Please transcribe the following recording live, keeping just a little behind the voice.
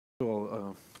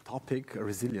Topic,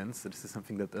 resilience. This is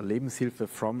something that Lebenshilfe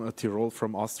from Tirol,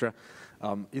 from Austria,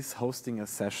 is hosting a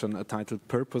session titled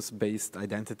Purpose-Based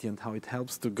Identity and how it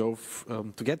helps to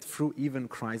to get through even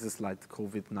crises like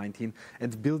COVID-19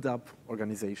 and build up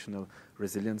organizational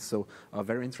resilience. So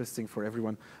very interesting for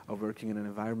everyone working in an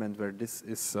environment where this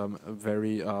is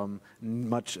very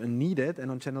much needed. And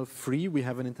on Channel 3 we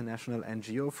have an international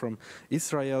NGO from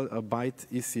Israel, Beit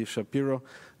Isi Shapiro,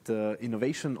 the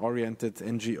innovation-oriented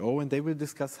NGO, and they will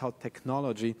discuss how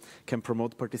technology can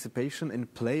promote participation in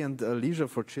play and leisure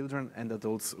for children and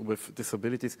adults with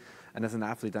disabilities. And as an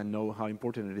athlete, I know how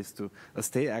important it is to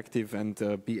stay active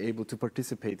and be able to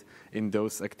participate in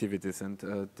those activities. And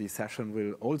the session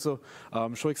will also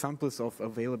show examples of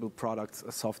available products,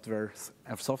 software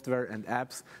and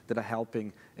apps that are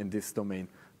helping in this domain.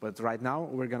 But right now,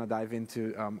 we're going to dive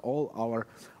into all our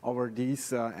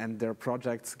awardees and their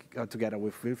projects together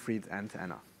with Wilfried and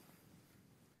Anna.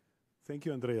 Thank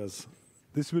you, Andreas.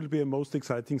 This will be a most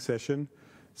exciting session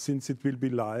since it will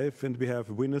be live and we have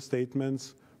winner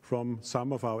statements from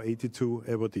some of our 82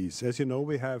 awardees. As you know,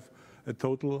 we have a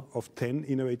total of 10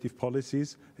 innovative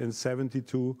policies and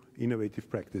 72 innovative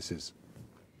practices.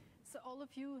 So all of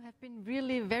you have been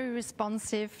really very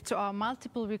responsive to our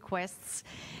multiple requests,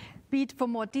 be it for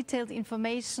more detailed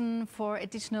information, for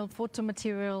additional photo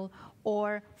material,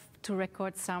 or to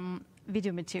record some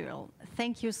video material.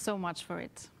 Thank you so much for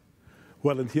it.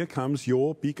 Well, and here comes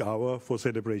your big hour for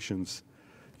celebrations.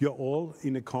 You're all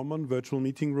in a common virtual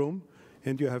meeting room,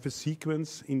 and you have a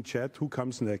sequence in chat who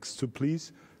comes next. So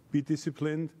please be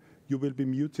disciplined. You will be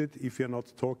muted if you're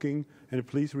not talking, and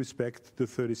please respect the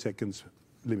 30 seconds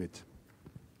limit.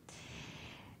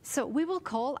 So we will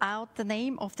call out the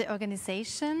name of the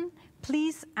organization.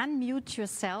 Please unmute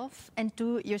yourself and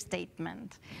do your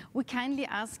statement. We kindly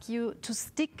ask you to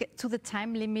stick to the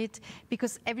time limit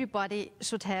because everybody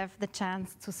should have the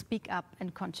chance to speak up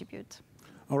and contribute.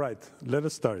 All right, let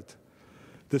us start.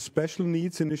 The Special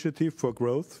Needs Initiative for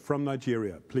Growth from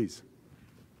Nigeria, please.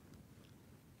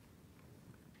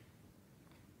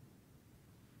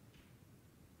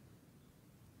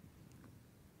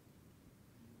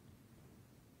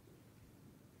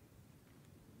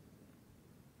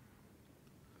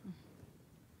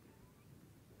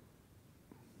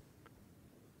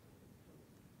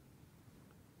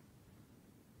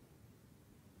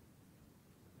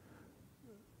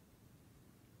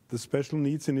 The Special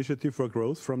Needs Initiative for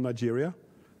Growth from Nigeria.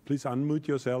 Please unmute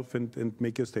yourself and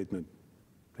make your statement.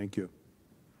 Thank you.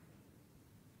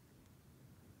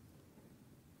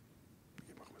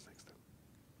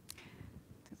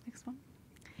 Next one.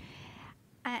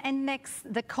 And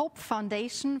next, the Cope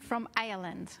Foundation from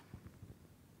Ireland.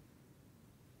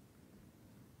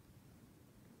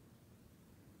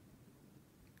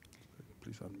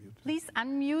 Please unmute. Please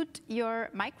unmute your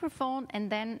microphone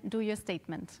and then do your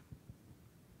statement.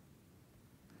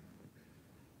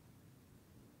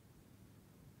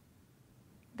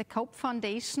 The Cope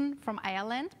Foundation from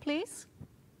Ireland, please.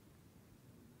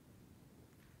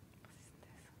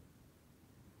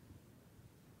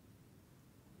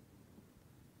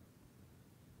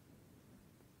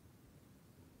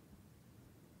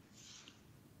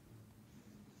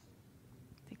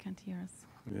 They can't hear us.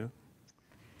 Yeah.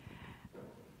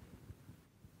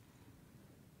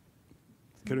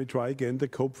 Can we try again the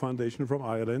Cope Foundation from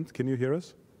Ireland? Can you hear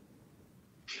us?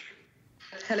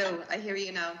 Hello, I hear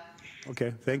you now.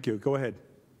 Okay, thank you. Go ahead.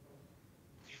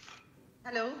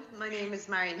 Hello, my name is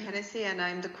Marion Hennessy and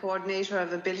I'm the coordinator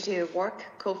of Ability at Work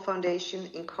Cope Foundation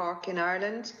in Cork in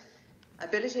Ireland.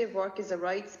 Ability at Work is a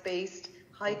rights-based,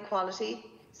 high-quality,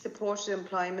 supported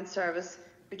employment service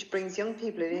which brings young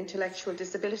people with intellectual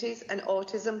disabilities and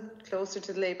autism closer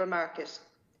to the labour market.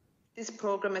 This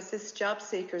programme assists job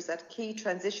seekers at key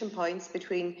transition points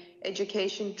between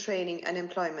education, training and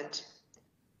employment.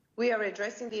 We are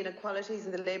addressing the inequalities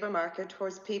in the labour market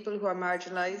towards people who are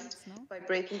marginalised by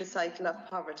breaking the cycle of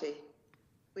poverty.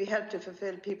 We help to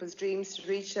fulfil people's dreams to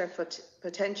reach their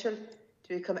potential to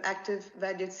become active,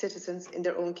 valued citizens in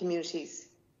their own communities.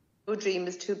 No dream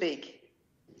is too big.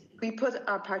 We put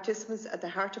our participants at the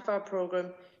heart of our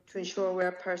programme to ensure we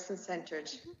are person-centred.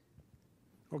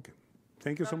 Okay,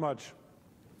 thank you so much.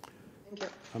 Thank you.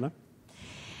 Anna?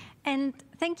 And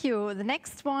thank you. The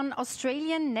next one,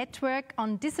 Australian Network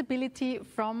on Disability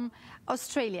from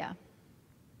Australia.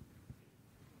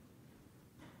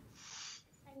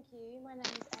 Thank you. My name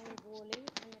is Amy Worley.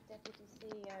 I'm the Deputy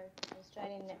CEO of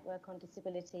Australian Network on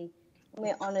Disability. And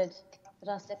we're honoured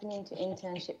that our Stepping Into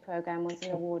Internship programme was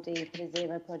an awardee for the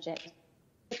Zero project.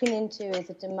 Stepping Into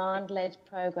is a demand-led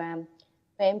programme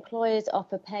where employers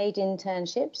offer paid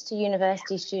internships to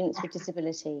university students with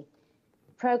disability.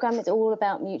 programme is all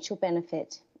about mutual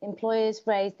benefit. Employers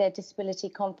raise their disability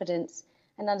confidence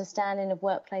and understanding of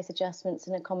workplace adjustments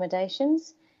and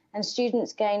accommodations, and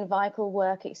students gain vital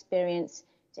work experience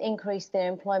to increase their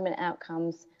employment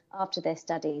outcomes after their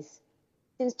studies.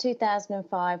 Since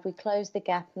 2005, we closed the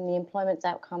gap in the employment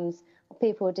outcomes of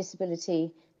people with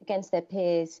disability against their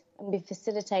peers, and we've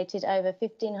facilitated over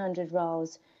 1,500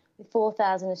 roles with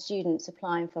 4,000 students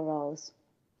applying for roles.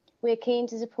 We are keen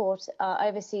to support our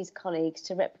overseas colleagues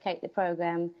to replicate the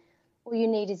programme. All you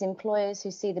need is employers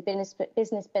who see the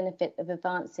business benefit of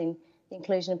advancing the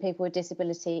inclusion of people with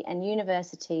disability and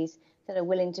universities that are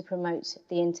willing to promote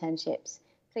the internships.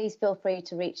 Please feel free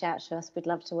to reach out to us. We'd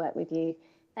love to work with you.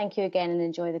 Thank you again and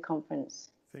enjoy the conference.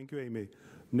 Thank you, Amy.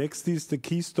 Next is the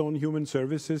Keystone Human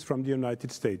Services from the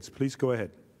United States. Please go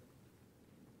ahead.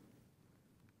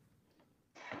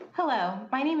 Hello,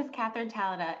 my name is Catherine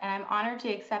Talada, and I'm honored to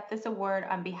accept this award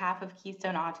on behalf of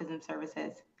Keystone Autism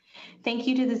Services. Thank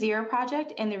you to the Zero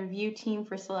Project and the review team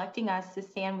for selecting us to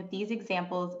stand with these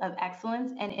examples of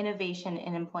excellence and innovation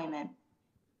in employment.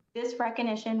 This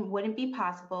recognition wouldn't be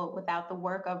possible without the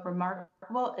work of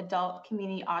remarkable adult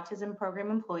community autism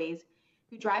program employees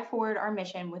who drive forward our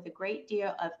mission with a great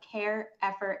deal of care,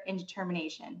 effort, and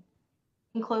determination.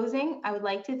 In closing, I would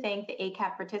like to thank the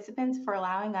ACAP participants for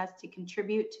allowing us to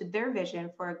contribute to their vision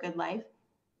for a good life.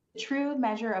 The true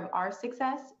measure of our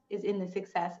success is in the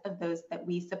success of those that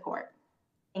we support.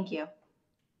 Thank you.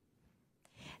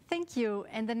 Thank you.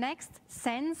 And the next,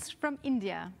 Sens from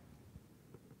India.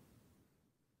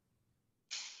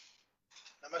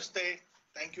 Namaste.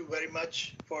 Thank you very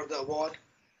much for the award.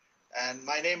 And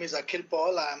my name is Akhil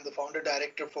Paul. I am the founder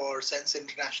director for Sense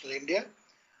International India.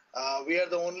 We are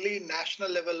the only national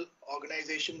level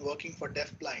organization working for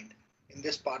deafblind in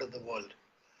this part of the world.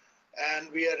 And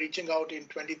we are reaching out in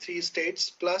 23 states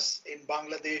plus in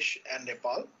Bangladesh and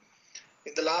Nepal.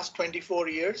 In the last 24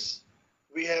 years,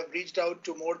 we have reached out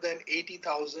to more than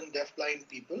 80,000 deafblind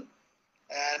people.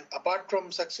 And apart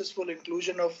from successful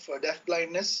inclusion of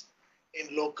deafblindness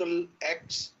in local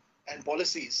acts and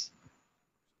policies,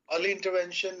 early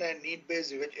intervention and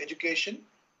need-based education,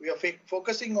 we are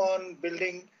focusing on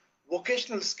building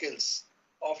vocational skills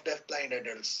of deafblind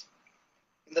adults.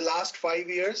 In the last 5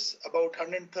 years, about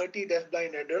 130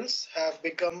 deafblind adults have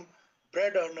become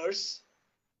bread earners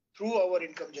through our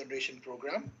income generation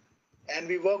program. And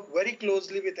we work very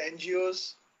closely with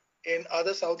NGOs in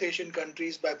other South Asian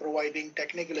countries by providing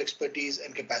technical expertise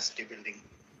and capacity building.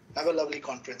 Have a lovely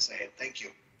conference ahead. Thank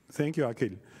you. Thank you,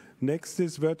 Akhil. Next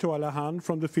is Verto Alahan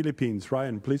from the Philippines.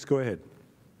 Ryan, please go ahead.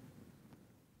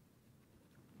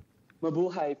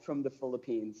 Mabuhay from the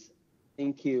Philippines.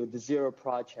 Thank you, the Zero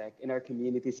Project, and our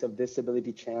communities of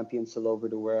disability champions all over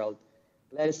the world.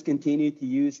 Let us continue to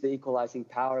use the equalizing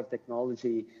power of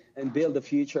technology and build a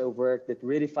future of work that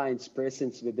redefines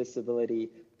persons with disability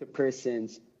to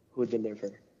persons who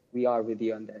deliver. We are with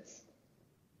you on this.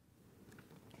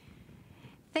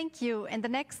 Thank you. And the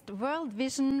next, World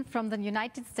Vision from the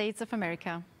United States of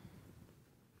America.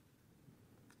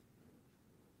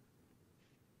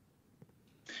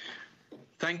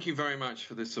 Thank you very much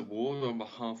for this award on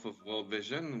behalf of World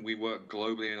Vision. We work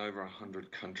globally in over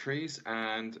 100 countries,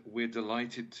 and we're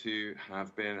delighted to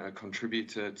have been a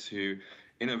contributor to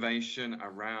innovation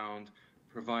around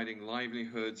providing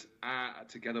livelihoods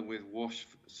together with WASH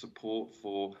support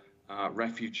for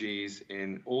refugees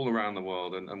in all around the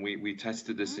world. And we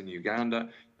tested this in Uganda,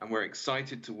 and we're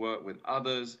excited to work with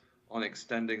others on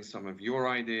extending some of your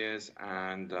ideas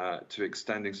and to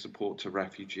extending support to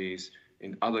refugees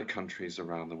in other countries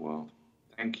around the world.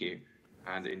 Thank you,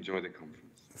 and enjoy the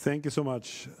conference. Thank you so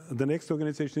much. The next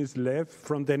organization is LEV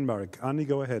from Denmark. Annie,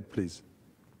 go ahead, please.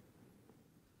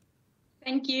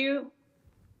 Thank you.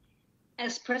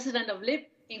 As president of LEV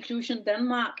Inclusion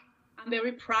Denmark, I'm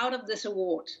very proud of this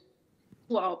award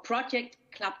to our project,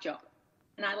 Klapjob.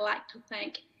 And I'd like to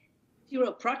thank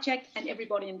Zero Project and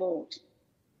everybody involved.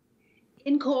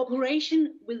 In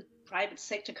cooperation with private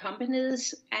sector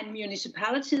companies and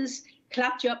municipalities,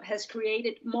 Klapjob has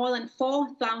created more than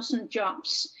 4,000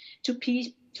 jobs to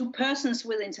persons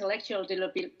with intellectual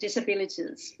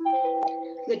disabilities.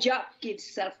 The job gives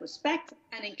self-respect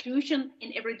and inclusion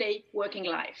in everyday working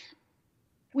life.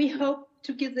 We hope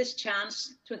to give this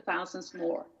chance to thousands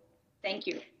more. Thank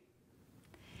you.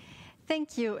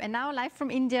 Thank you. And now live from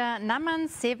India, Naman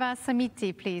Seva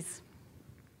Samiti, please.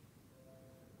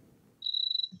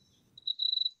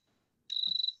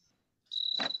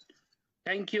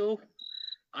 Thank you.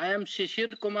 I am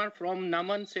Shishir Kumar from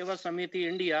Naman Seva Samiti,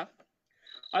 India.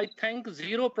 I thank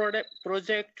Zero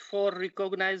Project for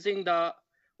recognizing the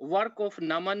work of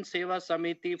Naman Seva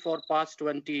Samiti for past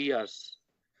 20 years.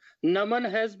 Naman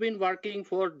has been working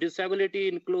for disability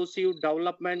inclusive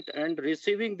development, and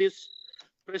receiving this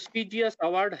prestigious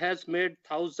award has made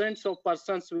thousands of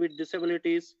persons with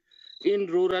disabilities in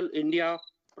rural India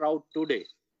proud today.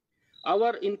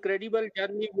 Our incredible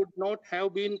journey would not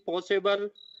have been possible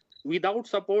without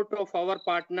support of our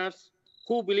partners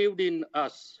who believed in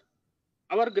us.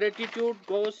 Our gratitude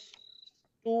goes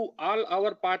to all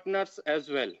our partners as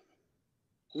well.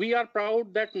 We are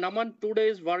proud that Naman today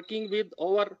is working with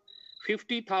over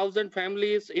 50,000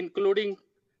 families, including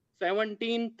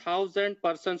 17,000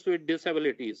 persons with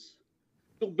disabilities,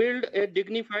 to build a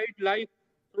dignified life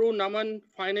through Naman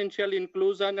financial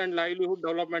inclusion and livelihood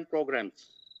development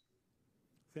programs.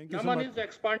 Thank you Naman so much. is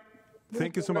expanding.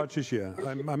 Thank you so much,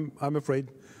 Shishir. I'm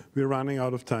afraid we're running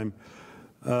out of time.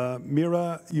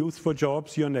 Mira, Youth for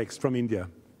Jobs, you're next from India.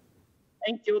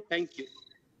 Thank you, thank you.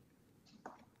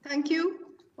 Thank you.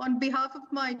 On behalf of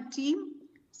my team,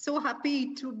 so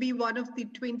happy to be one of the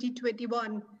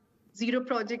 2021 Zero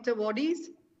Project Awardees,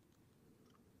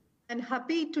 and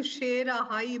happy to share our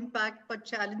high impact but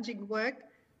challenging work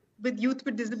with youth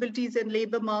with disabilities and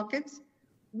labor markets.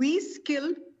 We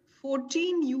skill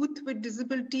 14 youth with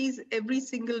disabilities every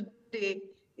single day.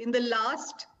 In the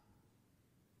last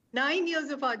 9 years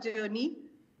of our journey,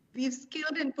 we've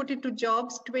skilled and put into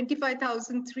jobs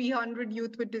 25,300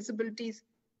 youth with disabilities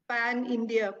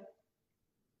pan-India.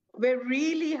 We're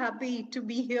really happy to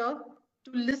be here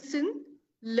to listen,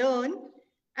 learn,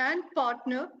 and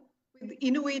partner with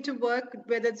innovative work,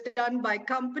 whether it's done by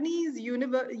companies,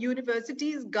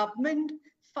 universities, government,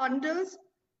 funders,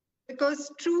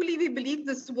 because truly we believe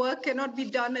this work cannot be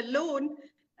done alone,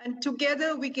 and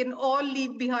together we can all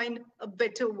leave behind a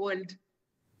better world.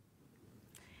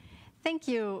 Thank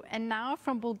you. And now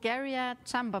from Bulgaria,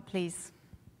 Chamba, please.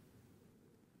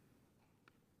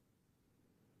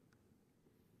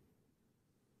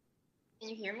 Can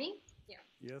you hear me? Yeah.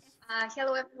 Yes.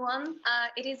 Hello, everyone.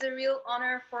 It is a real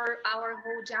honor for our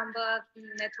whole Jamba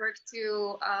network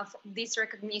to this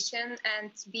recognition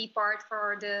and to be part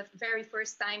for the very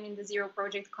first time in the Zero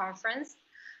Project Conference.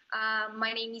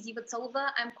 My name is Iva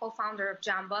Tolva. I'm co-founder of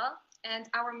Jamba, and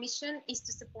our mission is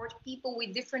to support people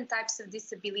with different types of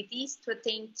disabilities to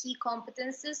attain key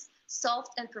competences,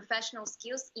 soft and professional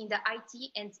skills in the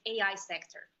IT and AI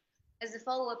sector. As a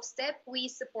follow-up step, we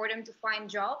support them to find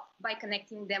jobs by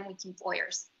connecting them with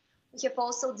employers. We have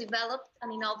also developed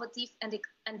an innovative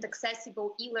and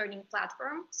accessible e-learning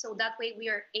platform, so that way we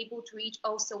are able to reach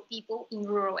also people in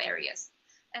rural areas.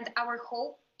 And our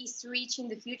hope is to reach in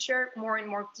the future more and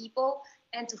more people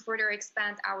and to further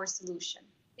expand our solution.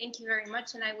 Thank you very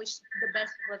much, and I wish the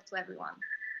best of luck to everyone.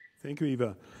 Thank you,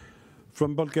 Eva.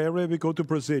 From Bulgaria, we go to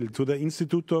Brazil, to the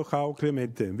Instituto João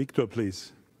Clemente. Victor,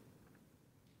 please.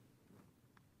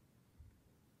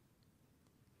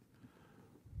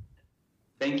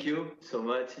 Thank you so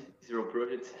much, Zero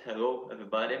Project. Hello,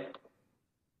 everybody.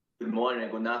 Good morning,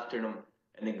 good afternoon,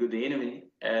 and a good evening.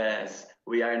 As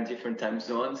we are in different time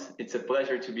zones, it's a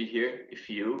pleasure to be here with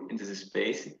you in this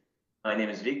space. My name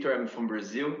is Victor. I'm from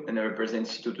Brazil, and I represent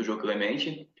Instituto João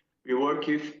Clemente. We work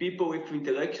with people with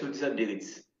intellectual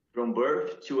disabilities, from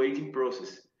birth to aging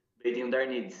process, based on their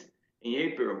needs. In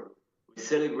April, we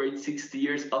celebrate 60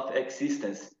 years of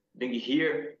existence. Being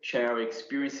here, share our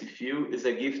experience with you is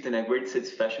a gift and a great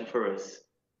satisfaction for us.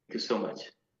 Thank you so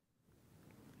much.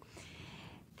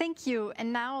 Thank you.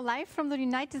 And now, live from the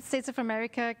United States of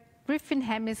America, Griffin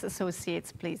Hammis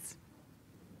Associates, please.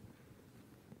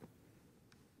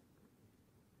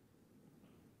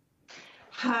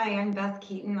 Hi, I'm Beth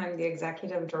Keaton. I'm the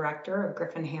Executive Director of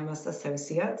Griffin Hammis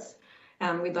Associates.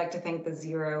 We'd like to thank the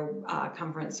Zero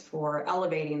Conference for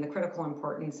elevating the critical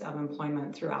importance of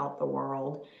employment throughout the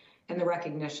world and the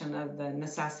recognition of the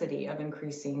necessity of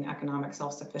increasing economic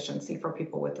self-sufficiency for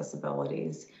people with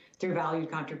disabilities through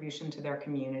valued contribution to their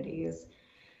communities.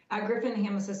 At Griffin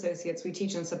Hammis Associates, we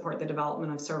teach and support the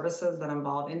development of services that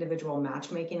involve individual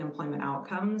matchmaking employment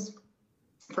outcomes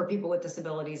for people with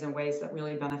disabilities in ways that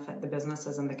really benefit the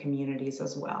businesses and the communities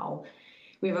as well.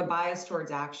 We have a bias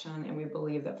towards action, and we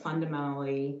believe that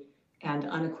fundamentally and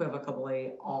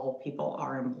unequivocally, all people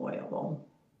are employable.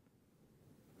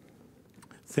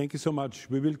 Thank you so much.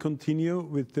 We will continue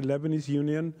with the Lebanese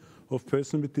Union of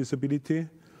Persons with Disability.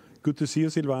 Good to see you,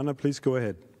 Silvana. Please go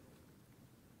ahead.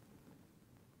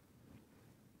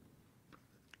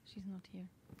 She's not here.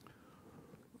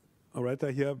 All right,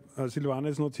 I hear Silvana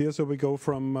is not here, so we go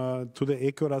from to the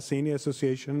Eko Raseni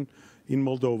Association in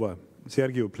Moldova.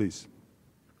 Sergio, please.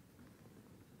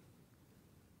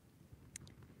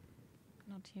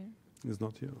 Not here. He's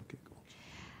not here. Okay, cool.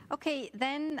 Okay,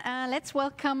 then let's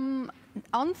welcome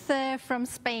ONCE from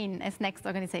Spain as next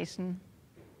organization.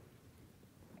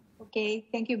 Okay,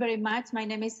 thank you very much. My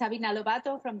name is Sabina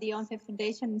Lobato from the ONCE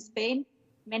Foundation in Spain.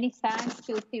 Many thanks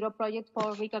to Zero Project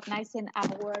for recognizing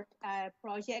our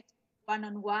project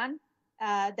one-on-one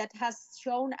that has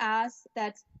shown us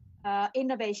that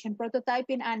innovation,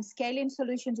 prototyping, and scaling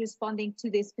solutions responding to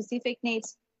the specific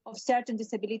needs of certain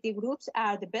disability groups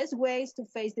are the best ways to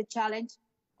face the challenge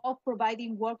of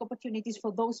providing work opportunities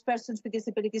for those persons with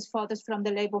disabilities furthest from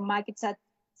the labor market,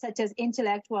 such as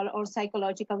intellectual or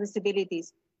psychological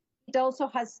disabilities. It also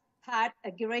has had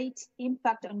a great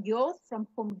impact on youth, from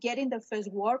whom getting their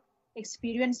first work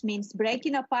experience means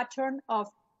breaking a pattern of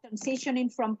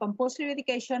transitioning from compulsory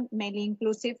education, mainly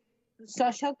inclusive, to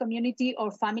social, community,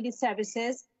 or family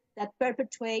services that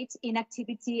perpetuate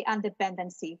inactivity and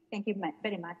dependency. Thank you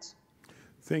very much.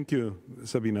 Thank you,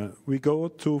 Sabina. We go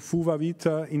to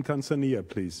Fuwavita in Tanzania,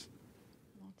 please.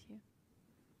 Not here.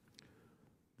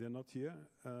 They're not here.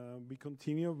 We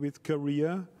continue with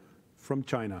Korea from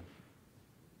China.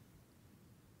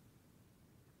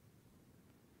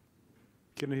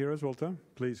 Can you hear us, Walter?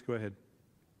 Please go ahead.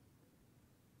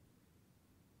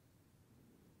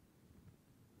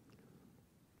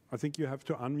 I think you have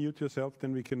to unmute yourself,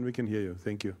 then we can hear you.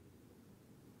 Thank you.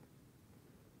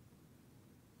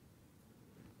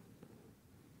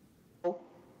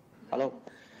 Hello.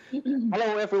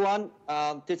 Hello, everyone.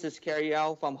 This is Carrie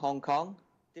Yao from Hong Kong.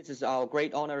 This is our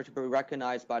great honor to be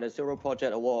recognized by the Zero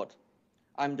Project Award.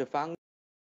 I'm the founder of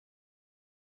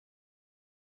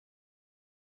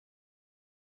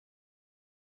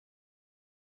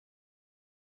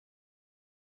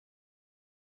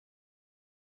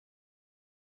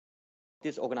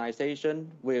this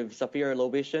organization with severe low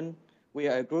vision. We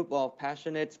are a group of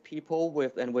passionate people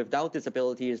with and without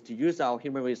disabilities to use our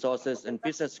human resources and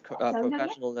business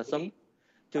professionalism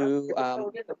to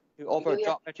offer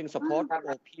job matching support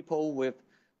for people with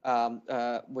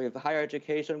higher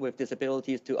education with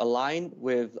disabilities to align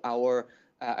with our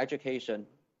education.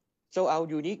 So our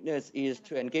uniqueness is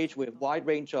to engage with a wide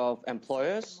range of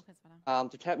employers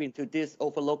to tap into this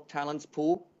overlooked talents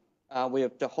pool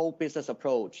with the whole business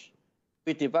approach.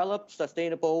 We develop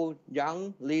sustainable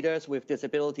young leaders with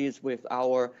disabilities with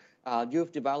our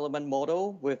youth development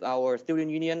model, with our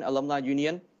student union, alumni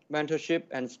union, mentorship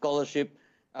and scholarship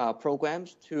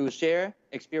programs to share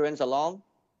experience along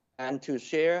and to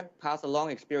pass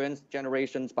along experience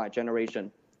generations by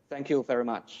generation. Thank you very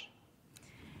much.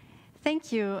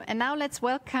 Thank you. And now let's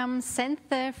welcome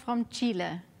Sente from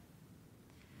Chile.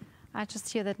 I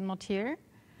just hear that not here.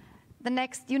 The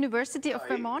next University of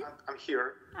Vermont. I'm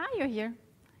here. Ah, you're here.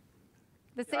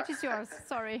 The stage is yours.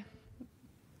 Sorry.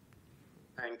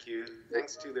 Thank you.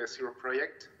 Thanks to the Zero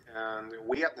Project, and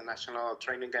we at the National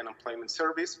Training and Employment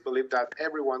Service believe that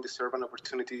everyone deserves an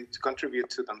opportunity to contribute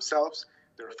to themselves,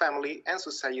 their family, and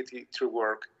society through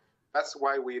work. That's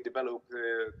why we developed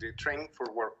the Training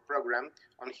for Work program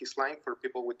on his line for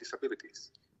people with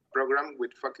disabilities. Program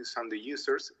with focus on the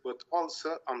users, but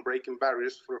also on breaking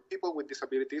barriers for people with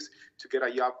disabilities to get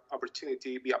a job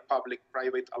opportunity via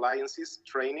public-private alliances,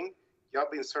 training, job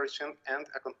insertion, and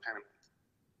accompaniment.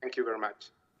 Thank you very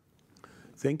much.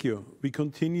 Thank you. We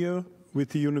continue with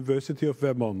the University of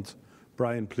Vermont.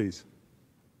 Brian, please.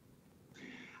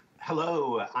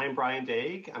 Hello, I'm Brian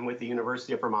Daig. I'm with the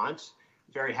University of Vermont.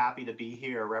 Very happy to be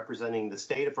here representing the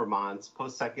state of Vermont's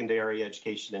post-secondary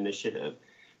education initiative.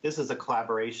 This is a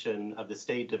collaboration of the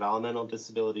State Developmental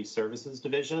Disability Services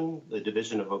Division, the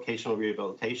Division of Vocational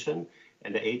Rehabilitation,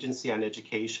 and the Agency on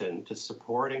Education to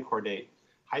support and coordinate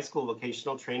high school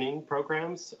vocational training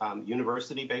programs,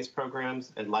 university-based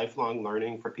programs, and lifelong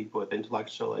learning for people with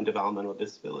intellectual and developmental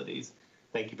disabilities.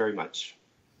 Thank you very much.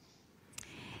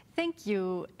 Thank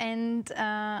you. And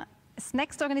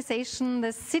next organization,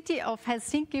 the City of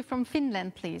Helsinki from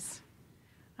Finland, please.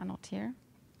 Are not here.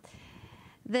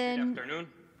 Then. Good afternoon.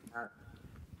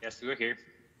 Yes, we're here.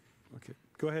 Okay,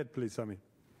 go ahead, please, Sami.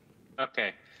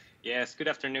 Okay. Yes, good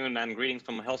afternoon and greetings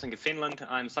from Helsinki, Finland.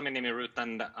 I'm Sami Nimirut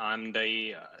and I'm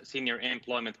the Senior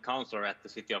Employment Counselor at the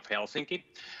City of Helsinki.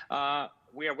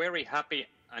 We are very happy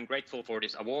and grateful for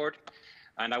this award,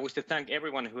 and I wish to thank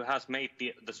everyone who has made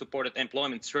the supported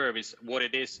employment service what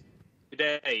it is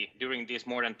today during these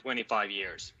more than 25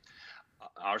 years.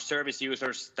 Our service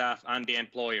users, staff, and the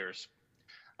employers.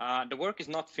 The work is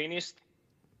not finished,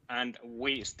 and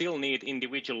we still need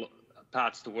individual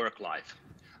paths to work life.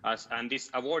 And this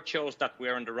award shows that we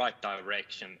are in the right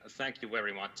direction. Thank you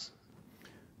very much.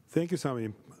 Thank you,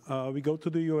 Sami. We go to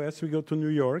the US, we go to New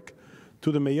York,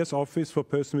 to the Mayor's Office for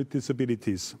Persons with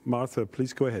Disabilities. Martha,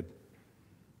 please go ahead.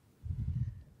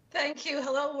 Thank you.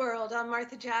 Hello, world. I'm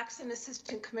Martha Jackson,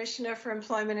 Assistant Commissioner for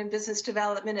Employment and Business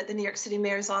Development at the New York City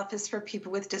Mayor's Office for People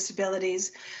with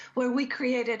Disabilities, where we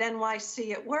created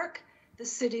NYC at Work, the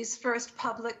city's first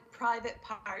public-private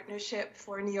partnership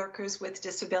for New Yorkers with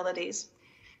disabilities.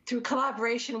 Through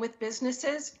collaboration with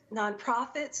businesses,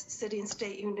 nonprofits, city and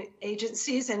state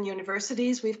agencies, and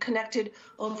universities, we've connected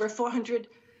over 400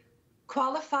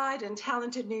 qualified and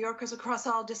talented New Yorkers across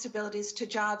all disabilities to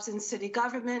jobs in city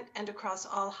government and across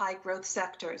all high-growth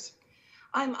sectors.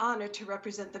 I'm honored to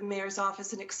represent the Mayor's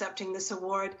Office in accepting this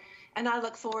award, and I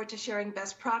look forward to sharing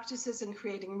best practices and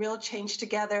creating real change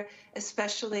together,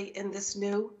 especially in this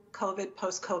new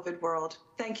post-COVID world.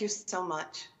 Thank you so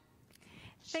much.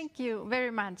 Thank you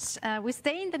very much. We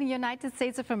stay in the United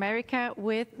States of America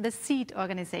with the SEED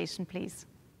organization, please.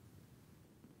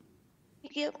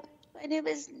 Thank you. My name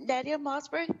is Nadia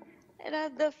Mossberg, and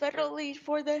I'm the federal lead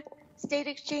for the State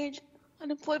Exchange on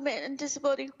Employment and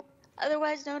Disability,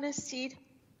 otherwise known as SEED.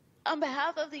 On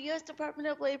behalf of the U.S. Department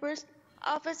of Labor's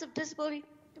Office of Disability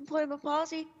Employment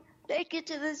Policy, thank you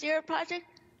to the Zero Project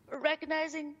for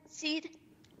recognizing SEED.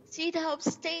 SEED helps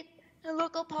state and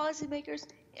local policymakers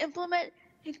implement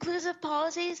inclusive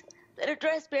policies that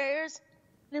address barriers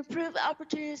and improve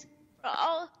opportunities for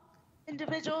all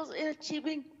individuals in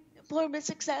achieving employment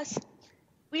success.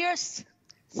 We are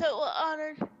so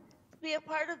honored to be a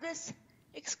part of this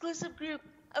exclusive group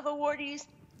of awardees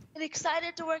and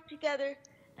excited to work together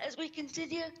as we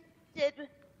continue to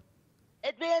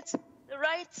advance the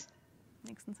rights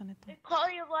and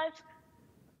quality of life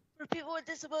for people with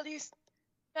disabilities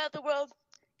throughout the world.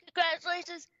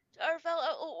 Congratulations to our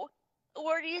fellow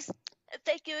awardees, and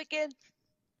thank you again.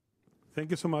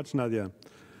 Thank you so much, Nadia.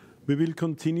 We will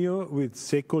continue with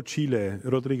Seco Chile.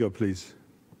 Rodrigo, please.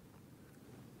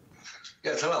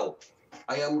 Yes, hello.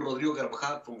 I am Rodrigo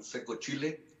Carvajal from Seco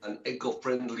Chile, an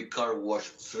eco-friendly car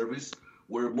wash service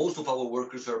where most of our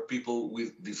workers are people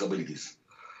with disabilities.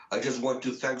 I just want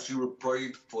to thank Zero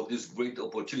Project for this great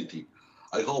opportunity.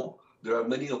 I hope there are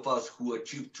many of us who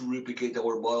achieve to replicate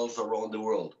our models around the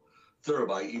world,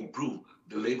 thereby improve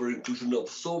the labor inclusion of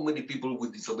so many people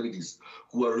with disabilities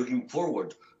who are looking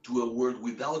forward to a world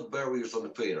without barriers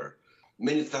and failure.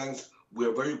 Many thanks. We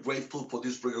are very grateful for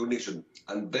this recognition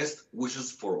and best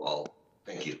wishes for all.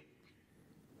 Thank you.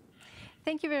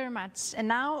 Thank you very much. And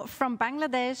now from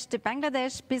Bangladesh, the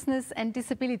Bangladesh Business and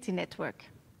Disability Network.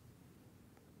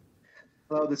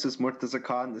 Hello, this is Murtaza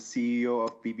Khan, the CEO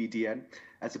of BBDN.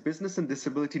 As a business and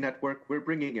disability network, we're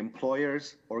bringing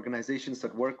employers, organizations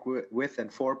that work with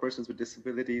and for persons with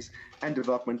disabilities, and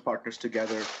development partners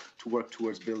together to work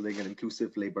towards building an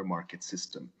inclusive labor market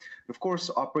system. Of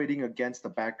course, operating against the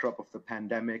backdrop of the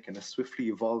pandemic and a swiftly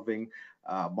evolving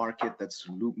market that's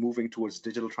moving towards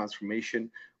digital transformation,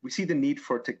 we see the need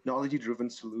for technology-driven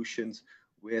solutions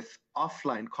with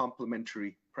offline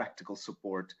complementary practical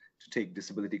support to take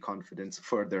disability confidence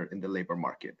further in the labor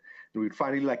market. And we'd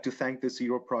finally like to thank the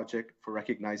Zero Project for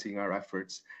recognizing our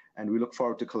efforts, and we look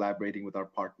forward to collaborating with our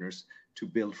partners to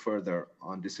build further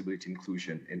on disability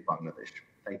inclusion in Bangladesh.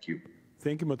 Thank you.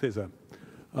 Thank you, Murtaza.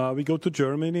 We go to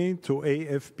Germany, to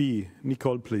AFB.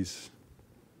 Nicole, please.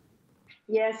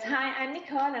 Yes, hi, I'm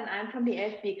Nicole, and I'm from the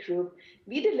AFB group.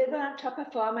 We deliver top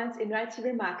performance in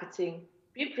right-to marketing.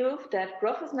 We prove that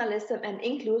professionalism and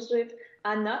inclusive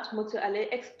are not mutually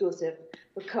exclusive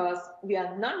because we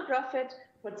are non-profit,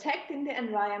 protecting the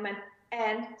environment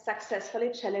and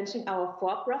successfully challenging our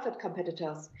for-profit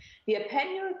competitors. We are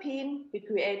pan-European, we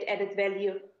create added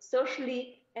value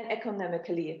socially and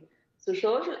economically. So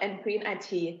social and green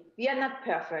IT, we are not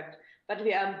perfect, but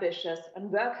we are ambitious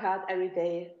and work hard every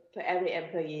day for every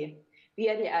employee. We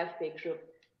are the AFB group.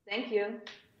 Thank you.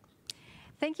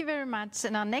 Thank you very much.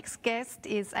 And our next guest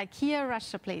is IKEA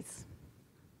Russia, please.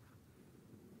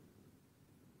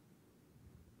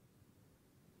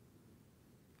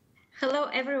 Hello,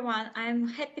 everyone. I'm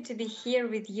happy to be here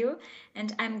with you,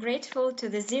 and I'm grateful to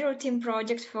the Zero Team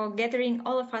Project for gathering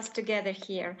all of us together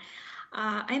here.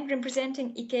 I'm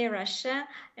representing IKEA Russia,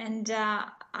 and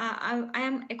I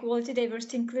am Equality,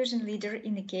 Diversity, Inclusion Leader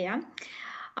in IKEA.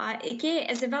 IKEA,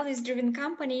 as a values-driven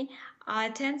company,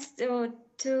 tends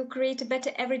to create a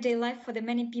better everyday life for the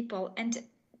many people, and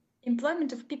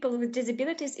employment of people with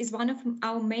disabilities is one of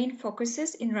our main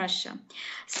focuses in Russia.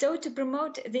 So to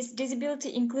promote this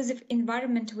disability inclusive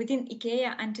environment within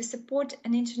IKEA and to support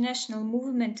an international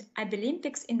movement,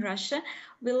 Olympics in Russia,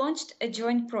 we launched a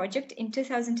joint project in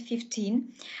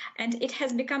 2015, and it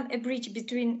has become a bridge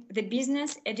between the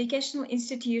business, educational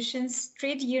institutions,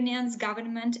 trade unions,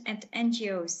 government, and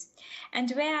NGOs.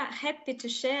 And we are happy to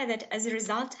share that as a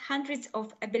result, hundreds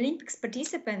of Olympics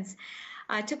participants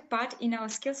I took part in our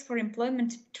skills for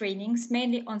employment trainings,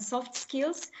 mainly on soft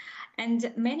skills,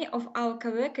 and many of our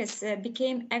co-workers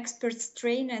became experts,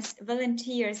 trainers,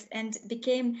 volunteers, and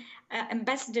became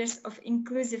ambassadors of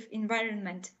inclusive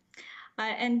environment.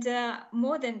 And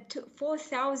more than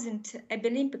 4,000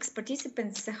 Olympics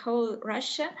participants, the whole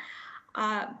Russia,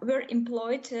 were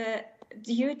employed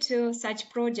due to such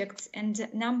projects,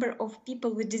 and number of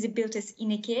people with disabilities in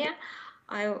IKEA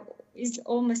is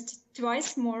almost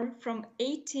twice more, from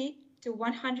 80 to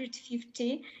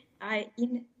 150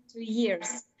 in 2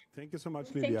 years. Thank you so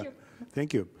much, Lilia.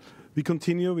 Thank you. We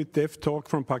continue with Dev Talk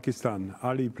from Pakistan.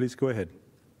 Ali, please go ahead.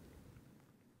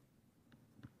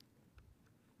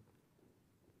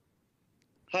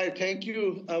 Hi, thank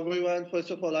you, everyone. First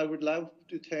of all, I would love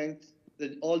to thank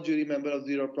all jury members of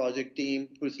Zero Project team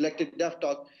who selected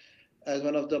DevTalk as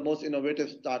one of the most innovative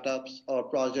startups or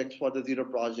projects for the Zero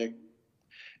Project.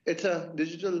 It's a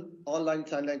digital online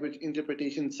sign language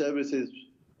interpretation services.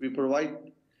 We provide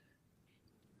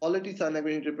quality sign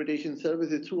language interpretation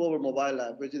services through our mobile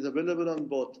app, which is available on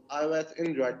both iOS and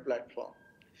Android platform.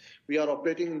 We are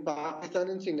operating in Pakistan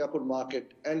and Singapore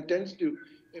market and tends to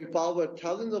empower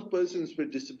thousands of persons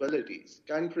with disabilities.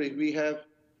 Country, we have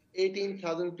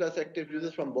 18,000 plus active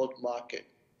users from both markets.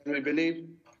 And we believe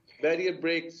barrier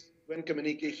breaks when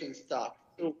communication starts.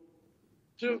 So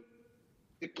through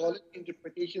the quality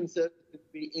interpretation services,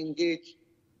 we engage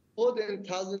more than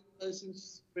 1,000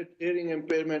 persons with hearing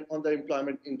impairment on the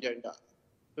employment agenda.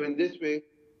 So in this way,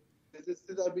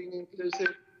 businesses are being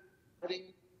inclusive,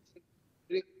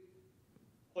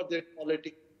 for their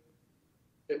quality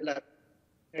development.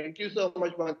 Thank you so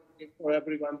much for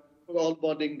everyone for all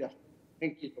boarding that.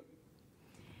 Thank you.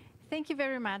 Thank you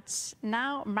very much.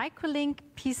 Now, Microlink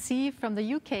PC from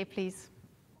the UK, please.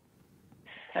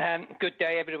 Good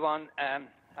day, everyone.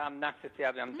 I'm Nasser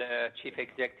Siabi. I'm the Chief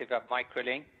Executive of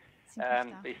Microlink.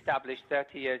 We established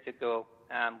 30 years ago.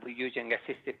 We're using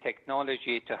assistive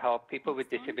technology to help people with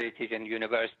disabilities in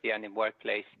university and in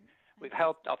workplace. We've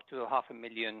helped up to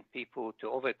 500,000 people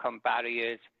to overcome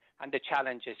barriers and the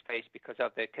challenges faced because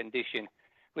of their condition.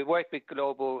 We work with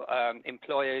global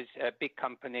employers, big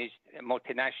companies,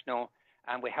 multinational,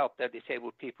 and we help the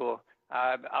disabled people.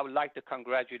 I would like to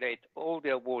congratulate all the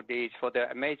awardees for the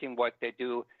amazing work they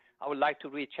do. I would like to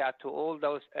reach out to all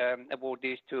those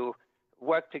awardees to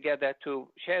work together to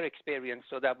share experience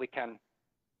so that we can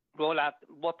roll out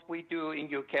what we do in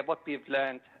UK, what we've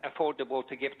learned, affordable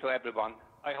to give to everyone.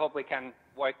 I hope we can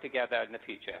work together in the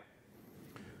future.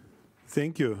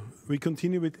 Thank you. We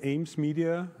continue with Ames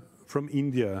Media from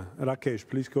India. Rakesh,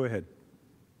 please go ahead.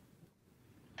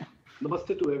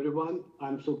 Namaste to everyone.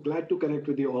 I'm so glad to connect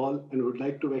with you all and would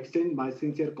like to extend my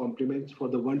sincere compliments for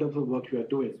the wonderful work you are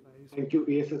doing. Thank you,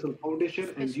 ESSL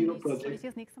Foundation and Zero Project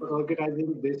for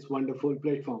organizing this wonderful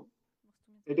platform.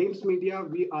 At Ames Media,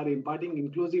 we are imparting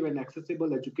inclusive and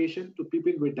accessible education to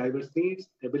people with diverse needs,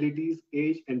 abilities,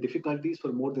 age, and difficulties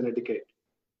for more than a decade.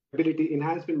 Ability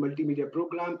Enhancement Multimedia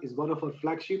Program is one of our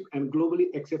flagship and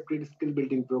globally accepted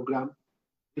skill-building program,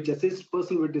 which assists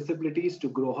persons with disabilities to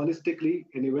grow holistically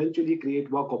and eventually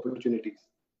create work opportunities.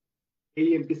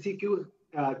 AEMPCQ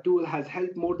tool has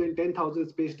helped more than 10,000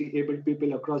 space-disabled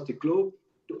people across the globe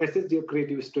to assess their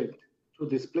creative strength. Through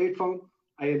this platform,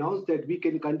 I announced that we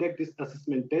can conduct this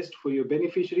assessment test for your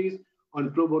beneficiaries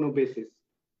on pro bono basis.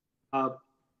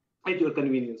 At your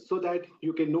convenience, so that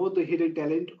you can know the hidden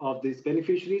talent of these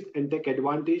beneficiaries and take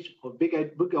advantage of big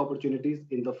opportunities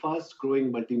in the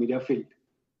fast-growing multimedia field.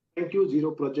 Thank you,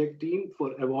 Zero Project team,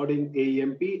 for awarding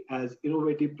AEMP as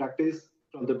innovative practice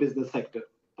from the business sector.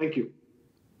 Thank you.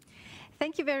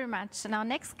 Thank you very much. And our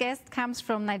next guest comes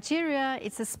from Nigeria.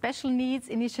 It's a Special Needs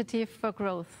Initiative for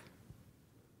Growth.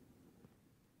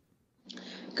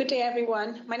 Good day,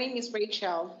 everyone. My name is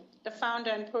Rachel, the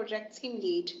founder and project team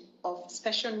lead of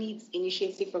Special Needs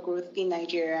Initiative for Growth in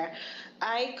Nigeria.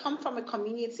 I come from a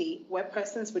community where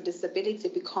persons with disability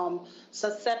become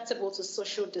susceptible to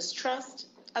social distrust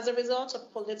as a result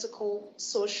of political,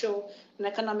 social, and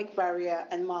economic barrier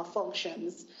and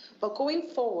malfunctions. But going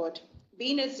forward,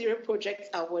 being a Zero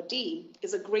Project awardee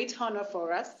is a great honor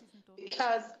for us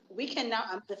because we can now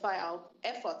amplify our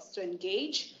efforts to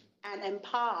engage and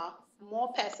empower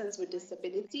more persons with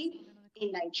disability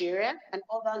in Nigeria and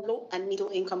other low and middle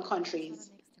income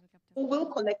countries, who will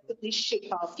collectively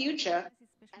shape our future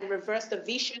and reverse the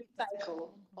vicious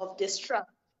cycle of distrust,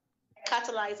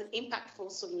 catalyzing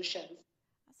impactful solutions.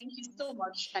 Thank you so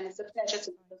much, and it's a pleasure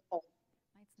to be with you all.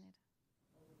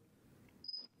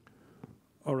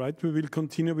 All right, we will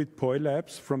continue with Poi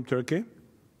Labs from Turkey.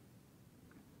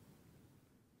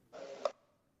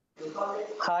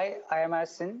 Hi, I am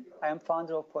Ersin. I am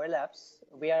founder of Poe Labs.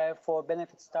 We are a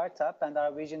for-benefit startup, and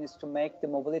our vision is to make the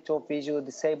mobility of visually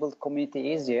disabled community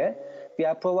easier. We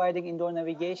are providing indoor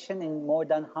navigation in more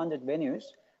than 100 venues.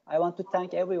 I want to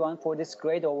thank everyone for this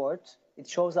great award. It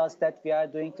shows us that we are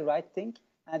doing the right thing,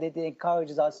 and it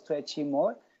encourages us to achieve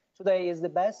more. Today is the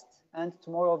best, and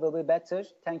tomorrow will be better.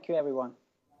 Thank you, everyone.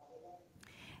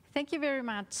 Thank you very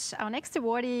much. Our next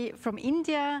awardee from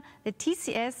India, the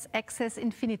TCS Access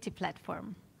Infinity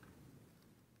platform.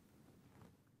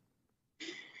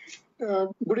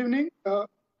 Good evening.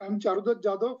 I'm Charudat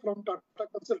Jadhav from Tata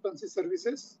Consultancy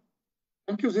Services.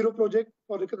 Thank you, Zero Project,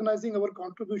 for recognizing our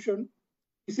contribution,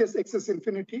 TCS Access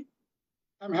Infinity.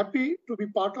 I'm happy to be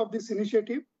part of this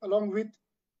initiative along with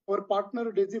our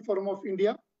partner, DAISY Forum of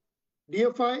India.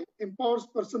 DFI empowers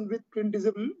persons with print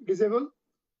disabled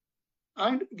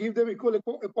and give them equal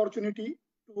opportunity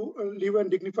to live a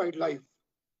dignified life.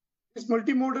 This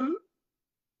multimodal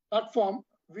platform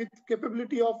with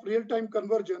capability of real-time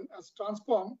conversion has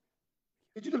transformed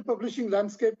digital publishing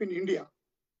landscape in India.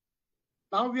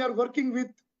 Now we are working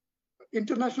with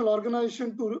international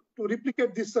organizations to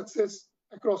replicate this success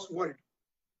across the world.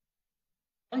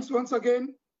 Thanks once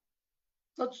again.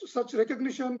 Such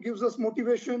recognition gives us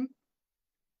motivation,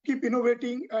 keep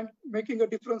innovating and making a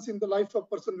difference in the life of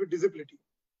person with disability.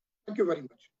 Thank you very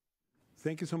much.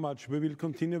 Thank you so much. We will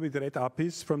continue with Red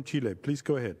Apis from Chile. Please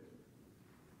go ahead.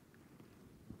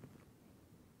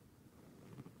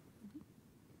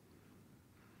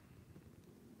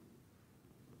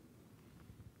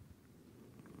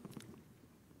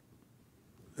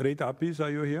 Red Apis, are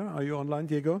you here? Are you online,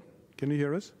 Diego? Can you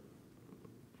hear us?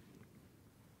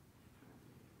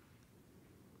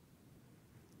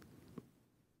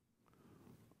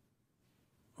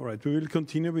 All right, we will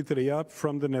continue with Lea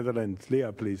from the Netherlands.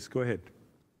 Lea, please, go ahead.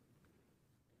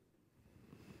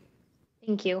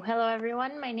 Thank you. Hello,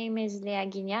 everyone. My name is Lea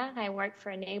Guignard. I work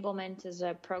for Enablement as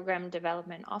a Program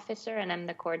Development Officer, and I'm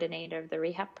the coordinator of the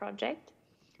Rehab project.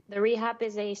 The Rehab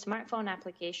is a smartphone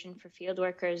application for field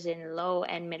workers in low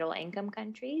and middle income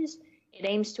countries. It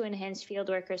aims to enhance field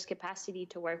workers' capacity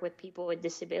to work with people with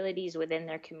disabilities within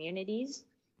their communities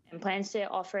and plans to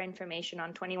offer information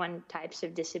on 21 types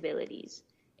of disabilities.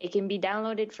 It can be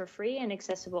downloaded for free and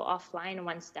accessible offline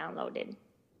once downloaded.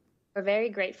 We're very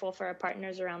grateful for our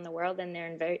partners around the world and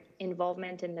their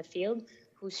involvement in the field,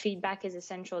 whose feedback is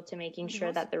essential to making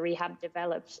sure that the Rehab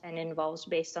develops and evolves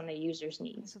based on the user's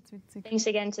needs. Thanks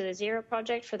again to the Zero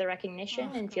Project for the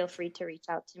recognition, and feel free to reach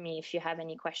out to me if you have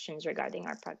any questions regarding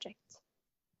our project.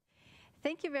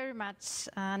 Thank you very much.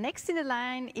 Next in the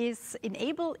line is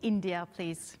Enable India,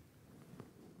 please.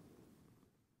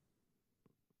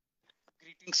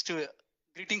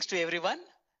 Greetings to everyone.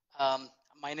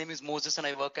 My name is Moses and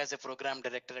I work as a program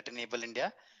director at Enable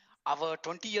India. Our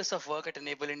 20 years of work at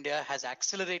Enable India has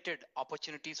accelerated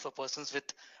opportunities for persons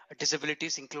with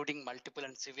disabilities, including multiple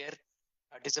and severe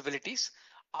disabilities.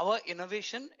 Our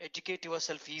innovation, Educate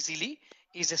Yourself Easily,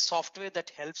 is a software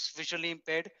that helps visually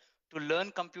impaired to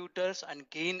learn computers and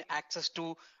gain access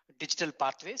to digital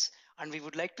pathways. And we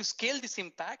would like to scale this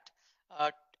impact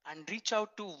and reach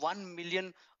out to 1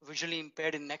 million visually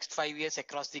impaired in next 5 years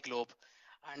across the globe.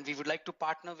 And we would like to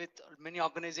partner with many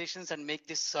organizations and make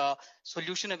this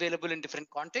solution available in different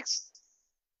contexts.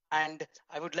 And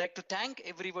I would like to thank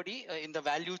everybody in the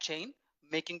value chain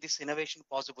making this innovation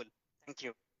possible. Thank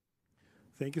you.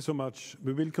 Thank you so much.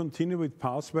 We will continue with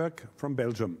Paaswerk from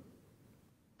Belgium.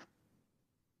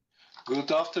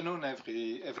 Good afternoon,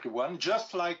 everyone.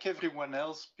 Just like everyone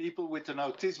else, people with an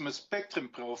autism spectrum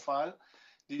profile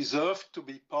deserve to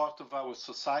be part of our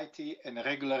society and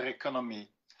regular economy.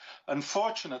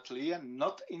 Unfortunately, and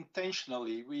not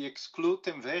intentionally, we exclude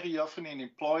them very often in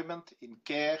employment, in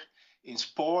care, in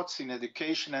sports, in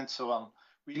education, and so on.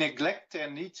 We neglect their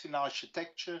needs in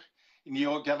architecture, in the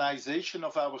organization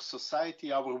of our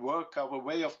society, our work, our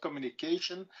way of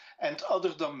communication, and other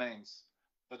domains.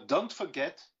 But don't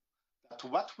forget that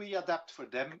what we adapt for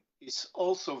them is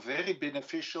also very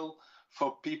beneficial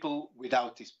for people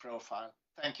without this profile.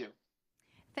 Thank you.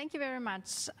 Thank you very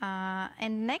much.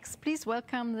 And next, please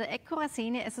welcome the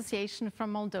Ecorasene Association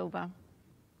from Moldova.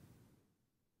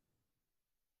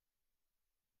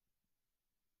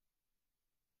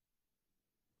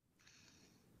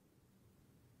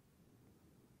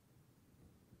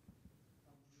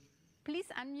 Please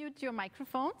unmute your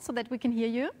microphone so that we can hear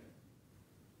you.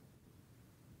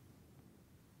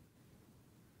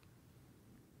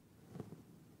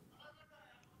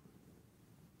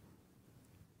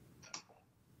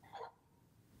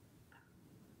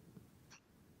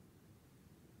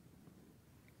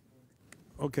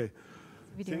 Okay.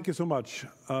 video. Thank you so much.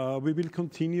 We will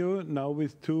continue now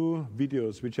with two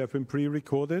videos which have been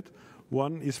pre-recorded.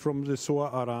 One is from the Soa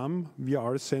Aram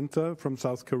VR Center from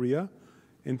South Korea,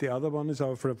 and the other one is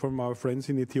from our friends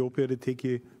in Ethiopia, the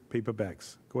Teki paper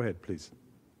bags. Go ahead, please.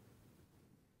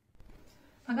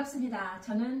 반갑습니다.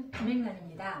 저는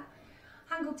김행란입니다.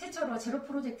 한국 최초로 제로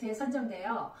프로젝트에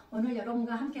선정되어 오늘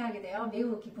여러분과 함께하게 되어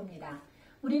매우 기쁩니다.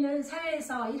 우리는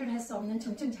사회에서 일을 할 수 없는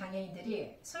중증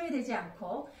장애인들이 소외되지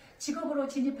않고 직업으로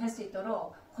진입할 수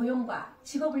있도록 고용과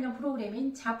직업훈련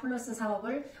프로그램인 자플러스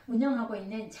사업을 운영하고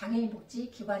있는 장애인 복지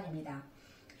기관입니다.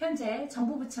 현재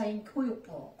정부 부처인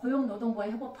교육부, 고용노동부와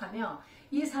협업하며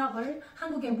이 사업을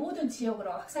한국의 모든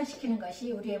지역으로 확산시키는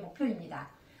것이 우리의 목표입니다.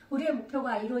 우리의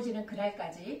목표가 이루어지는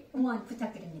그날까지 응원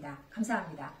부탁드립니다.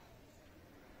 감사합니다.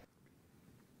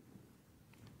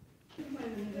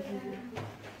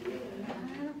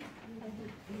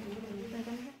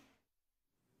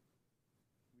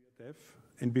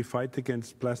 And we fight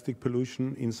against plastic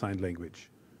pollution in sign language.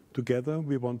 Together,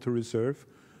 we want to reserve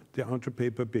the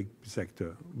entre-paper big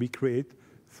sector. We create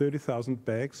 30,000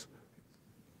 bags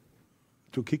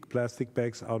to kick plastic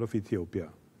bags out of Ethiopia.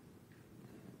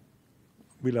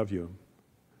 We love you.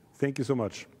 Thank you so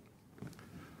much.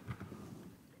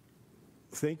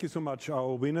 Thank you so much,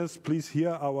 our winners. Please hear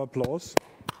our applause.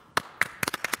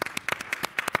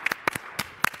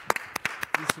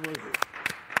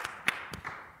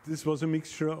 This was a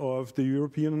mixture of the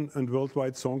European and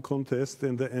worldwide song contest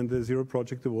and the Zero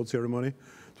Project Award ceremony.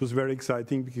 It was very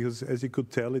exciting because, as you could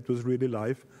tell, it was really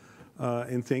live.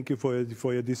 And thank you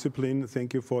for your discipline.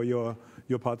 Thank you for your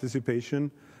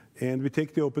participation. And we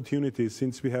take the opportunity,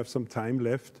 since we have some time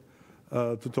left,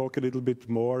 to talk a little bit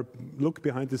more, look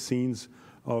behind the scenes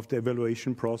of the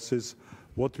evaluation process,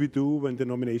 what we do when the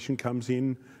nomination comes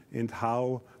in, and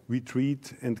how we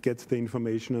treat and get the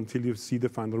information until you see the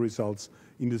final results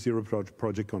in the Zero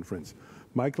Project Conference.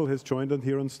 Michael has joined us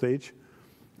here on stage.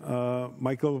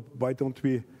 Michael, why don't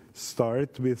we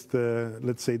start with the,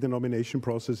 let's say, the nomination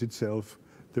process itself,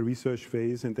 the research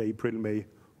phase, and the April-May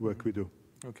work we do.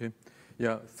 Okay.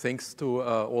 Yeah, thanks to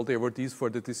all the awardees for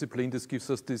the discipline. This gives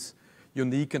us this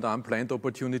unique and unplanned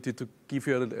opportunity to give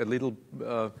you a little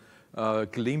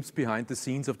glimpse behind the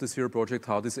scenes of the Zero Project,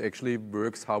 how this actually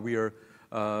works, how we are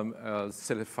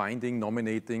finding,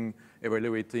 nominating,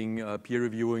 evaluating, peer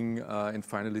reviewing, and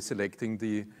finally selecting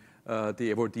the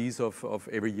awardees of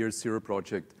every year's Zero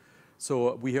Project.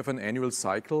 So we have an annual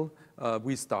cycle.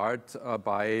 We start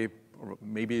by, or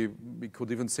maybe we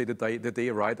could even say the day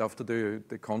right after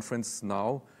the conference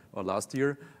now, or last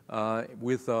year,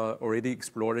 with already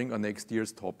exploring our next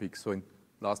year's topic. So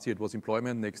last year it was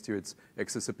employment, next year it's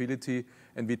accessibility,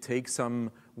 and we take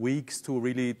some weeks to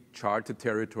really chart the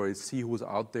territory, see who's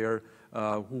out there,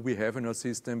 who we have in our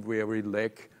system, where we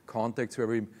lack contacts, where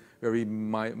we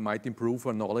might improve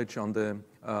our knowledge on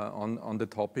the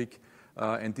topic,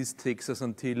 and this takes us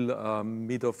until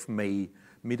mid of May.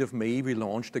 Mid of May, we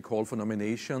launched the call for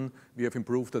nomination. We have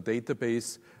improved the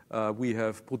database. We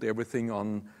have put everything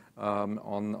on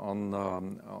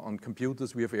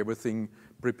computers. We have everything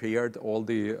prepared. All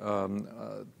the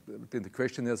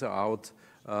questionnaires are out.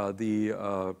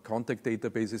 The contact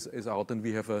database is out, and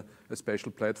we have a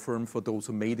special platform for those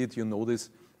who made it. You know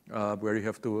this, where you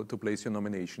have to place your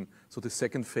nomination. So the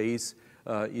second phase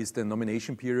is the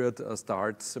nomination period,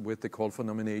 starts with the call for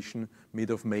nomination mid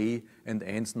of May and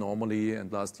ends normally,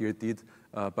 and last year it did,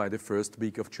 by the first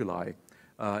week of July.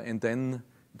 And then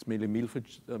it's mainly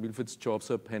Milfred's job,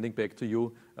 so handing back to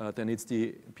you. Then it's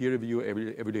the peer review,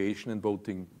 evaluation, and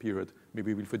voting period.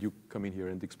 Maybe Wilfred, you come in here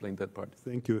and explain that part.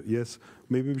 Thank you. Yes,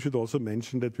 maybe we should also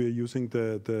mention that we are using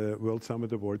the World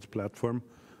Summit Awards platform,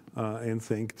 and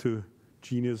thank to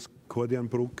genius Cordian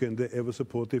Bruck and the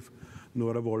ever-supportive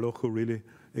Nora Wolloch, who really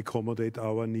accommodate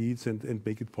our needs and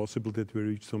make it possible that we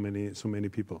reach so many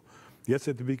people. Yes,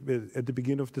 at the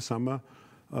beginning of the summer,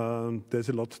 there's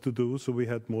a lot to do. So we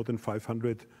had more than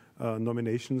 500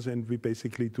 nominations, and we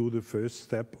basically do the first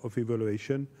step of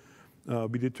evaluation.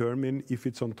 We determine if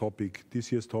it's on topic.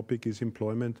 This year's topic is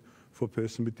employment for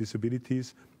persons with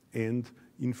disabilities and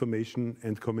information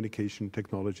and communication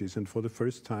technologies. And for the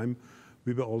first time,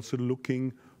 we were also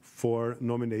looking for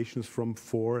nominations from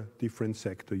 4 different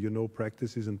sectors,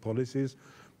 practices and policies,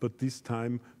 but this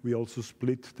time we also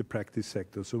split the practice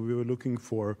sector. So we were looking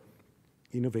for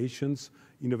innovations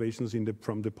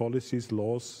from the policies,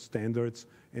 laws, standards,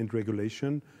 and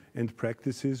regulation, and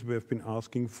practices. We have been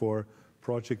asking for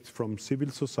projects from civil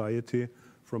society,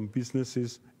 from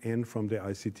businesses, and from the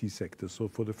ICT sector. So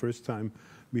for the first time,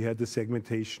 we had the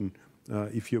segmentation,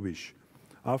 if you wish.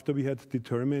 After we had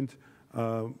determined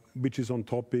which is on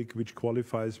topic, which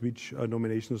qualifies, which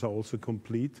nominations are also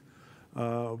complete.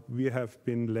 We have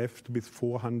been left with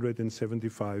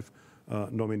 475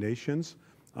 nominations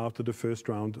after the first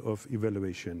round of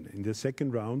evaluation. In the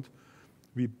second round,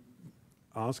 we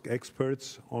ask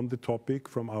experts on the topic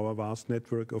from our vast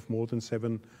network of more than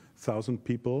 7,000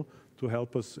 people to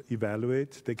help us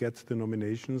evaluate. They get the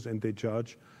nominations and they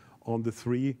judge on the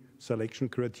 3 selection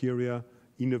criteria: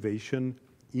 innovation,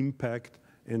 impact,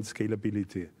 and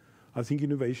scalability. I think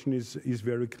innovation is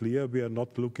very clear. We are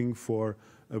not looking for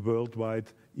a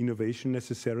worldwide innovation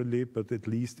necessarily, but at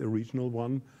least a regional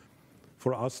one.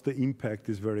 For us, the impact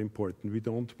is very important. We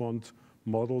don't want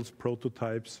models,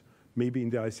 prototypes, maybe in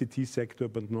the ICT sector,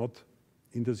 but not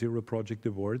in the Zero Project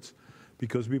Awards,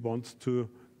 because we want to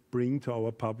bring to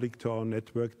our public, to our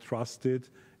network, trusted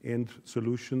and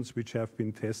solutions which have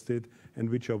been tested and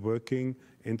which are working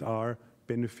and are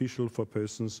beneficial for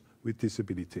persons with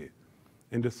disability.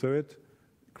 And the third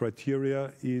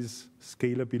criteria is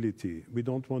scalability. We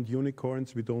don't want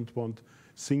unicorns. We don't want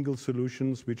single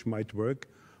solutions which might work.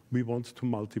 We want to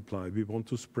multiply. We want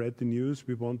to spread the news.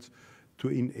 We want to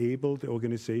enable the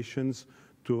organizations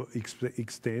to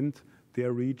extend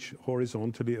their reach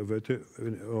horizontally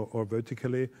or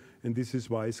vertically. And this is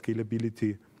why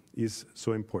scalability is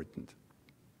so important.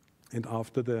 And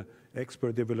after the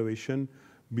expert evaluation,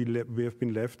 we have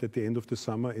been left at the end of the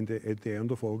summer and at the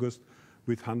end of August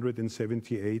with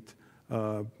 178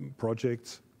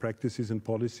 projects, practices, and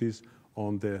policies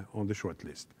on the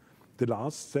shortlist. The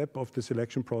last step of the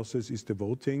selection process is the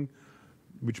voting,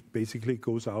 which basically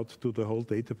goes out to the whole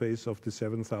database of the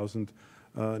 7,000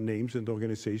 names and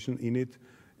organizations in it.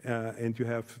 And you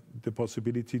have the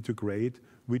possibility to grade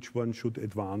which one should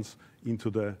advance into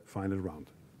the final round.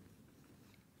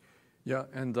 Yeah,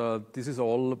 and this is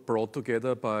all brought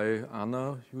together by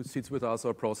Anna, who sits with us,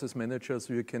 our process manager.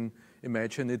 So you can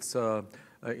imagine it's a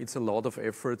lot of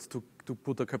effort to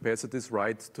put the capacities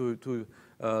right.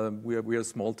 We are a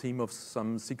small team of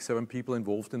some 6-7 people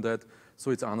involved in that. So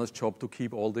it's Anna's job to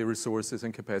keep all the resources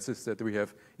and capacities that we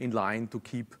have in line, to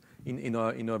keep in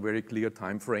a very clear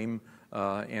time frame,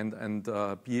 and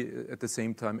be at the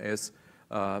same time as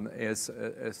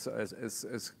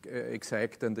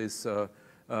exact and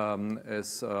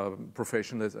as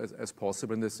professional as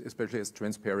possible, and especially as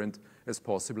transparent as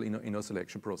possible in our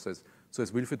selection process. So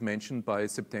as Wilfried mentioned, by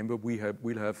September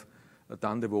we'll have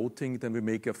done the voting, then we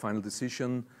make a final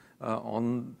decision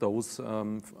on those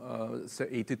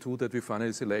 82 that we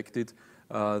finally selected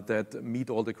that meet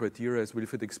all the criteria, as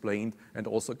Wilfried explained, and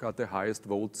also got the highest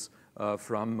votes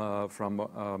from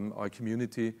our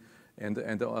community. And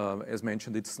as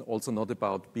mentioned, it's also not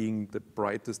about being the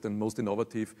brightest and most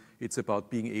innovative. It's about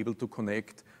being able to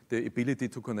connect, the ability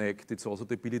to connect. It's also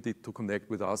the ability to connect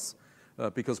with us,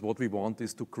 because what we want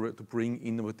is to bring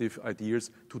innovative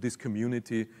ideas to this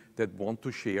community that want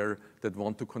to share, that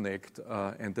want to connect,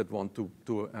 and that want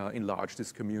to enlarge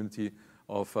this community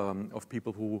of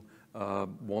people who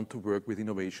want to work with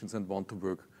innovations and want to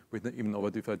work with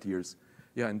innovative ideas.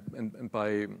 Yeah, and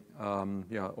by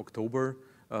October,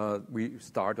 we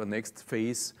start our next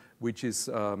phase, which is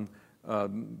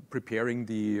preparing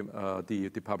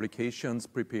the publications,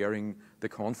 preparing the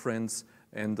conference,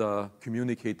 and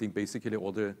communicating basically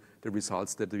all the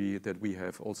results that we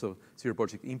have. Also, Zero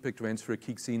Project Impact Transfer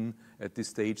kicks in at this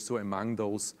stage. So among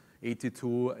those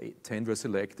 82, 10 were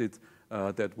selected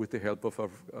that, with the help of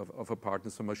our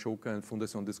partners from Ashoka and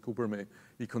Fundación Descúbreme,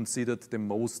 we considered the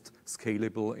most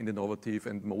scalable and innovative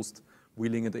and most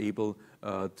willing and able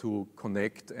to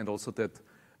connect, and also that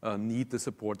need the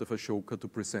support of Ashoka to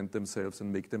present themselves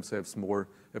and make themselves more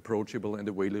approachable and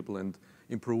available and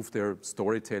improve their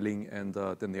storytelling and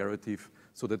the narrative,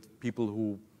 so that people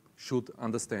who should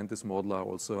understand this model are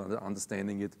also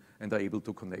understanding it and are able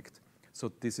to connect.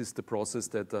 So this is the process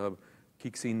that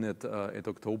kicks in at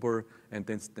October, and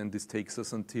then this takes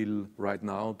us until right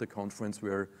now, the conference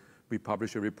where we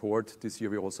publish a report. This year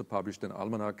we also published an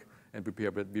almanac, and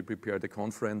we prepared a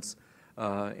conference.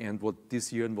 And what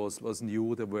this year was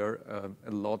new, there were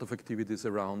a lot of activities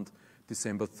around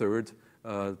December 3rd,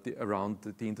 around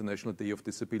the International Day of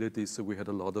Disability. So we had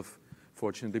a lot of,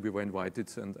 fortunately we were invited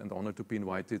and honored to be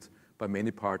invited by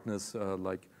many partners,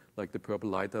 like the Purple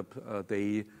Light Up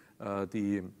Day,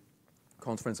 the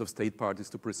Conference of State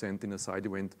Parties to present in a side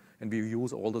event. And we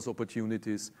use all those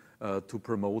opportunities to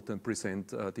promote and present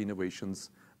the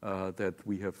innovations that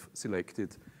we have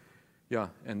selected. Yeah,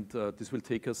 and this will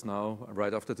take us now,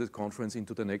 right after the conference,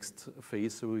 into the next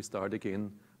phase. So we start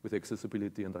again with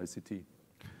accessibility and ICT.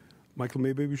 Michael,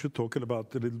 maybe we should talk a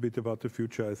little bit about the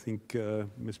future. I think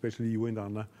especially you and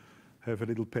Anna have a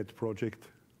little pet project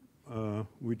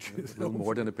which is a little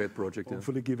more than a pet project.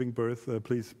 Hopefully giving birth.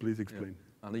 Please explain.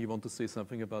 Yeah. Anna, you want to say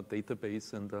something about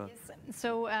database and? Yes.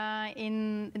 So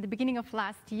in the beginning of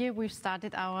last year, we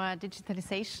started our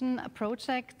digitalization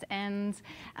project, and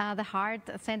the heart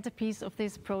centerpiece of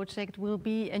this project will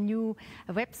be a new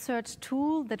web search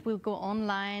tool that will go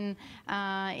online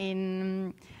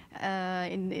in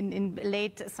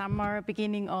late summer,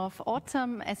 beginning of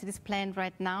autumn, as it is planned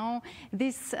right now.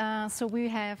 So we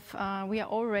are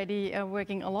already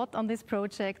working a lot on this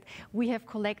project. We have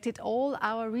collected all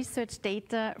our research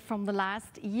data from the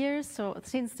last year. So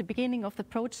since the beginning of the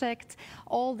project,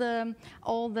 all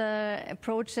the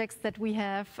projects that we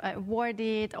have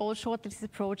awarded, all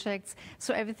shortlisted projects.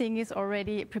 So everything is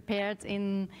already prepared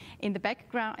in the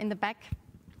back.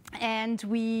 And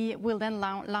we will then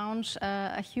launch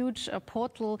a huge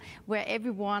portal where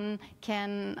everyone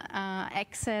can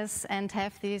access and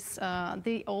have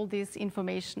all this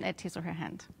information at his or her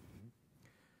hand.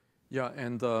 Yeah,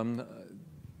 and the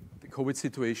COVID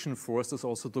situation forced us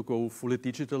also to go fully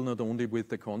digital, not only with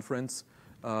the conference,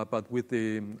 but with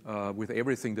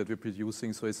everything that we're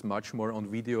producing. So it's much more on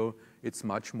video, it's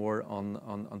much more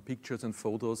on pictures and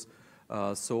photos.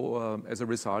 As a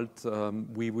result,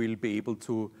 we will be able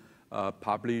to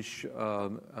publish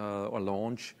or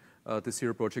launch the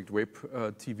Zero Project Web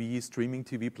streaming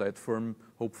TV platform,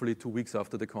 hopefully 2 weeks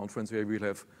after the conference, where we'll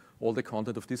have all the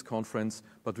content of this conference,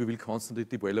 but we will constantly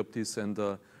develop this and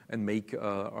make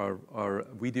our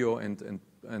video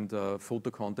and photo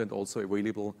content also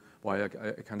available via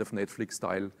a kind of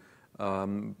Netflix-style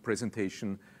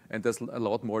presentation. And there's a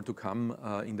lot more to come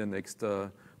in the next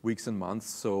weeks and months.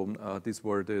 So this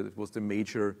was the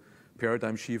major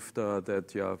paradigm shift that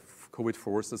COVID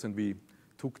forced us, and we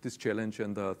took this challenge,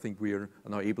 and I think we are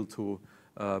now able to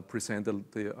present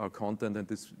our content and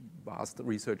this vast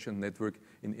research and network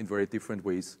in very different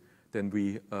ways than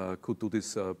we could do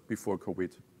this before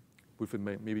COVID.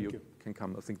 Maybe you can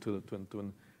come, I think, to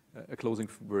a closing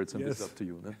words, and this is up to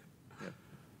you. No? Yeah.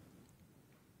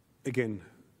 Again,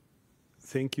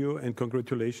 thank you and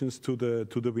congratulations to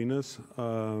the winners.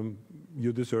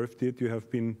 You deserved it. You have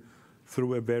been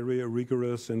through a very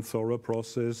rigorous and thorough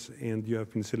process, and you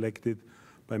have been selected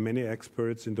by many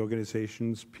experts and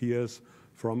organizations, peers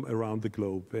from around the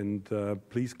globe. And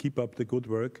please keep up the good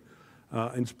work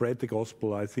and spread the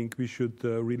gospel. I think we should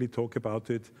really talk about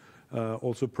it,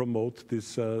 also promote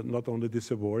this, not only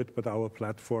this award, but our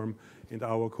platform and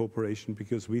our cooperation,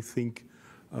 because we think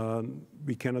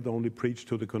we cannot only preach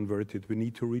to the converted. We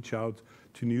need to reach out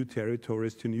to new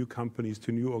territories, to new companies,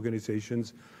 to new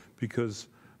organizations, because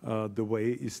the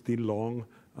way is still long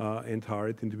and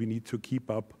hard, and we need to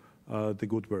keep up the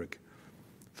good work.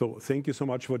 So thank you so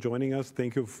much for joining us.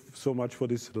 Thank you so much for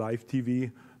this live TV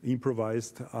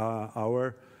improvised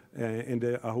hour.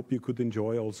 And I hope you could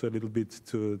enjoy also a little bit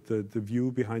to the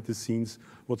view behind the scenes,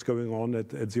 what's going on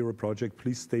at Zero Project.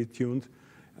 Please stay tuned,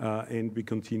 and we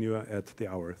continue at the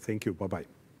hour. Thank you.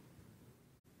 Bye-bye.